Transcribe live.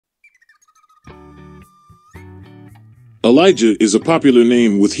Elijah is a popular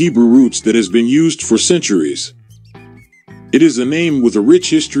name with Hebrew roots that has been used for centuries. It is a name with a rich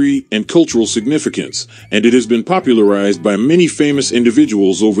history and cultural significance, and it has been popularized by many famous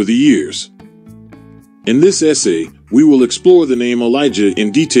individuals over the years. In this essay, we will explore the name Elijah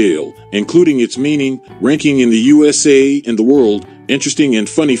in detail, including its meaning, ranking in the USA and the world, interesting and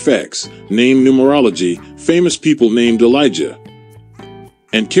funny facts, name numerology, famous people named Elijah,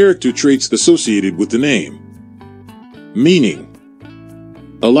 and character traits associated with the name. Meaning.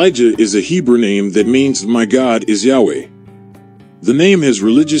 Elijah is a Hebrew name that means "my God is Yahweh." The name has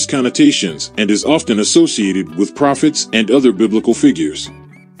religious connotations and is often associated with prophets and other biblical figures.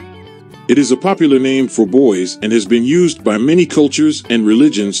 It is a popular name for boys and has been used by many cultures and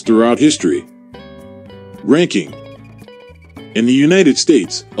religions throughout history. Ranking. In the United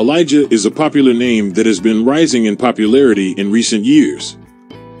States, Elijah is a popular name that has been rising in popularity in recent years.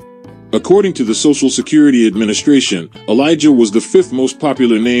 According to the Social Security Administration, Elijah was the fifth most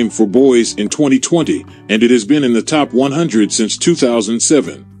popular name for boys in 2020, and it has been in the top 100 since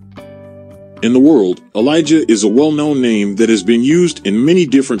 2007. In the world, Elijah is a well-known name that has been used in many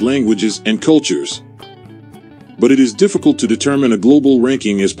different languages and cultures. But it is difficult to determine a global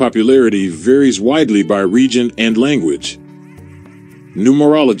ranking as popularity varies widely by region and language.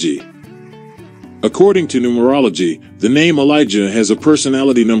 Numerology. According to numerology, the name Elijah has a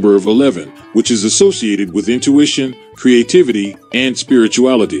personality number of 11, which is associated with intuition, creativity, and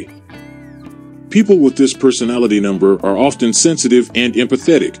spirituality. People with this personality number are often sensitive and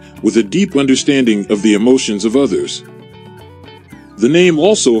empathetic, with a deep understanding of the emotions of others. The name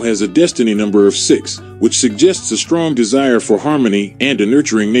also has a destiny number of 6, which suggests a strong desire for harmony and a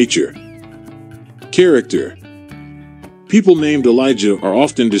nurturing nature. Character. People named Elijah are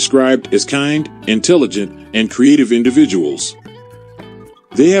often described as kind, intelligent, and creative individuals.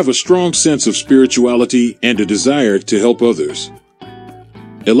 They have a strong sense of spirituality and a desire to help others.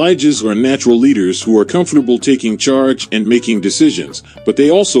 Elijahs are natural leaders who are comfortable taking charge and making decisions, but they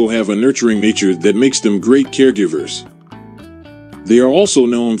also have a nurturing nature that makes them great caregivers. They are also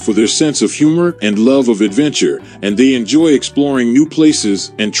known for their sense of humor and love of adventure, and they enjoy exploring new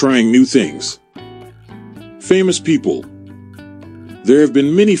places and trying new things. Famous people. There have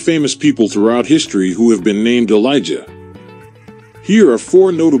been many famous people throughout history who have been named Elijah. Here are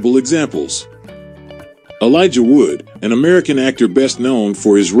 4 notable examples. Elijah Wood, an American actor best known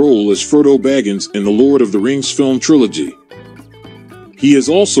for his role as Frodo Baggins in the Lord of the Rings film trilogy. He has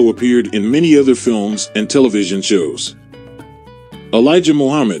also appeared in many other films and television shows. Elijah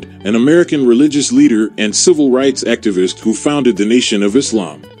Muhammad, an American religious leader and civil rights activist who founded the Nation of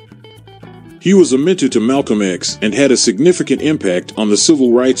Islam. He was a mentor to Malcolm X and had a significant impact on the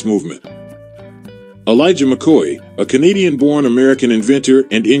civil rights movement. Elijah McCoy, a Canadian-born American inventor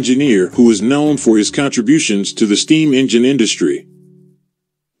and engineer who is known for his contributions to the steam engine industry.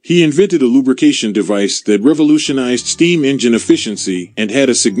 He invented a lubrication device that revolutionized steam engine efficiency and had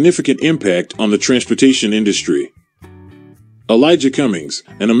a significant impact on the transportation industry. Elijah Cummings,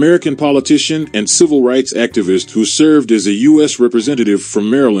 an American politician and civil rights activist who served as a U.S. representative from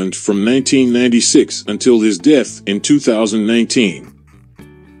Maryland from 1996 until his death in 2019.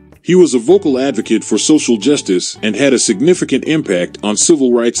 He was a vocal advocate for social justice and had a significant impact on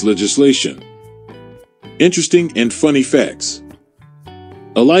civil rights legislation. Interesting and funny facts.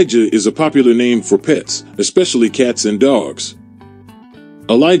 Elijah is a popular name for pets, especially cats and dogs.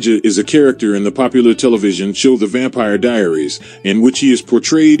 Elijah is a character in the popular television show The Vampire Diaries, in which he is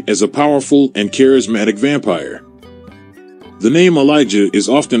portrayed as a powerful and charismatic vampire. The name Elijah is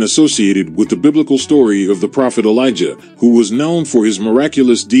often associated with the biblical story of the prophet Elijah, who was known for his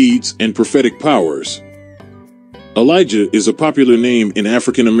miraculous deeds and prophetic powers. Elijah is a popular name in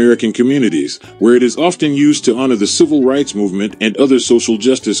African American communities, where it is often used to honor the civil rights movement and other social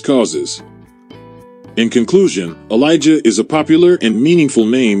justice causes. In conclusion, Elijah is a popular and meaningful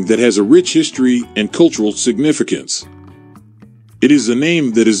name that has a rich history and cultural significance. It is a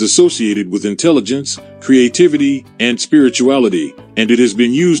name that is associated with intelligence, creativity, and spirituality, and it has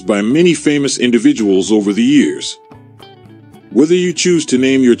been used by many famous individuals over the years. Whether you choose to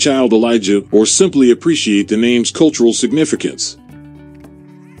name your child Elijah or simply appreciate the name's cultural significance,